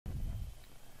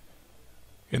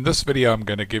In this video, I'm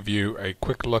going to give you a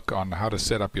quick look on how to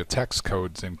set up your tax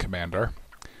codes in Commander,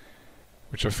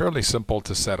 which are fairly simple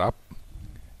to set up.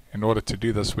 In order to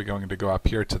do this, we're going to go up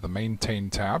here to the Maintain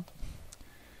tab,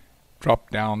 drop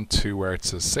down to where it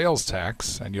says Sales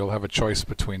Tax, and you'll have a choice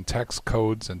between tax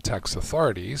codes and tax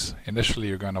authorities. Initially,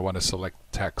 you're going to want to select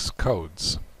tax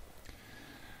codes.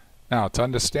 Now, to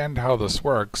understand how this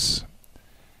works,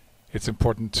 it's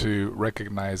important to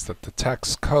recognize that the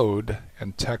tax code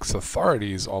and tax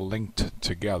authorities are linked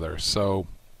together. So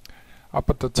up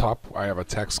at the top, I have a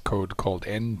tax code called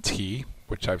NT,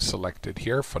 which I've selected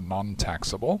here for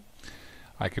non-taxable.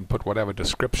 I can put whatever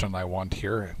description I want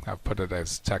here. I've put it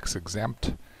as tax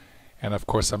exempt. And of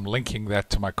course, I'm linking that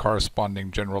to my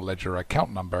corresponding general ledger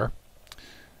account number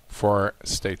for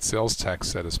state sales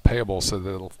tax that is payable, so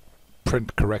that it'll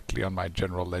print correctly on my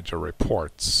general ledger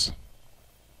reports.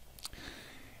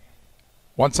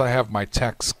 Once I have my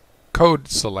tax code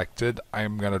selected,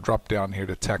 I'm going to drop down here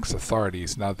to tax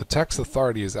authorities. Now, the tax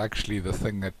authority is actually the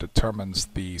thing that determines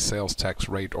the sales tax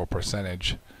rate or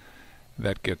percentage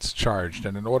that gets charged.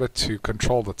 And in order to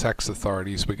control the tax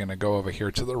authorities, we're going to go over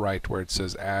here to the right where it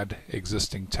says Add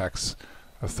Existing Tax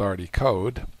Authority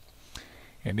Code.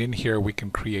 And in here we can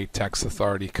create tax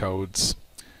authority codes.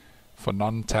 For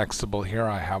non-taxable here,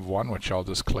 I have one, which I'll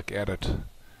just click Edit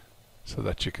so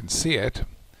that you can see it.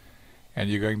 And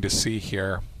you're going to see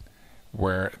here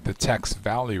where the tax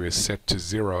value is set to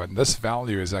 0, and this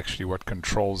value is actually what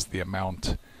controls the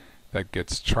amount that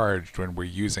gets charged when we're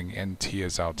using NT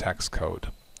as our tax code.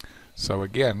 So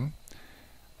again,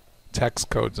 tax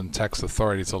codes and tax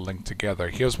authorities are linked together.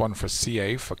 Here's one for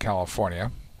CA for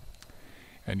California,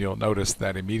 and you'll notice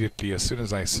that immediately as soon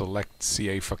as I select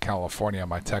CA for California,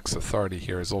 my tax authority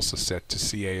here is also set to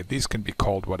CA. These can be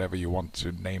called whatever you want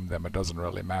to name them, it doesn't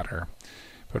really matter.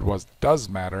 But what does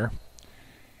matter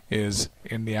is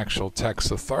in the actual tax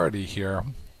authority here,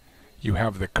 you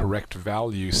have the correct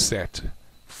value set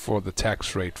for the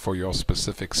tax rate for your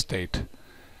specific state,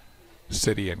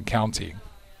 city, and county.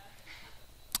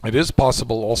 It is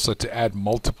possible also to add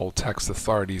multiple tax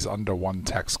authorities under one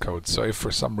tax code. So if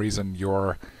for some reason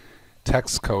your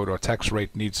tax code or tax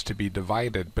rate needs to be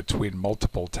divided between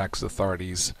multiple tax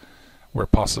authorities, where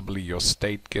possibly your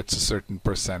state gets a certain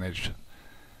percentage,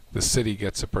 the city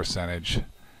gets a percentage,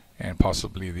 and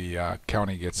possibly the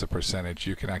county gets a percentage,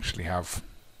 you can actually have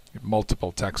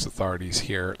multiple tax authorities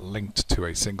here linked to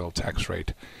a single tax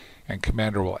rate, and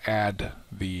Commander will add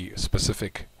the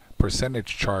specific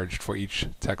percentage charged for each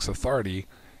tax authority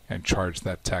and charge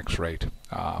that tax rate.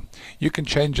 You can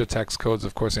change your tax codes,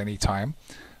 of course, anytime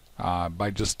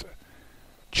by just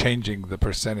changing the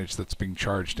percentage that's being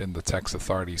charged in the tax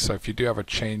authority. So if you do have a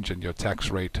change in your tax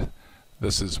rate,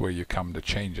 this is where you come to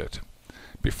change it.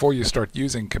 Before you start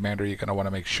using Commander, you're going to want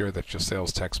to make sure that your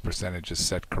sales tax percentage is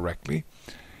set correctly.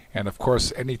 And of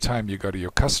course, anytime you go to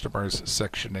your customers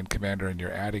section in Commander and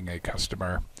you're adding a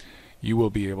customer, you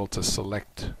will be able to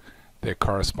select their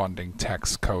corresponding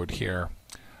tax code here.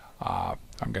 I'm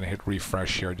going to hit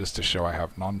refresh here just to show I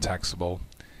have non-taxable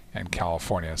and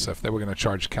California. So if they were going to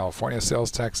charge California sales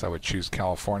tax, I would choose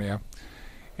California,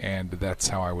 and that's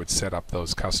how I would set up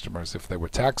those customers if they were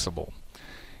taxable.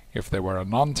 If they were a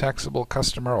non-taxable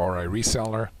customer or a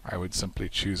reseller, I would simply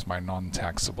choose my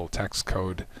non-taxable tax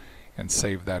code and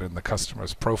save that in the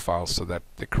customer's profile so that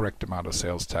the correct amount of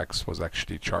sales tax was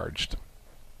actually charged.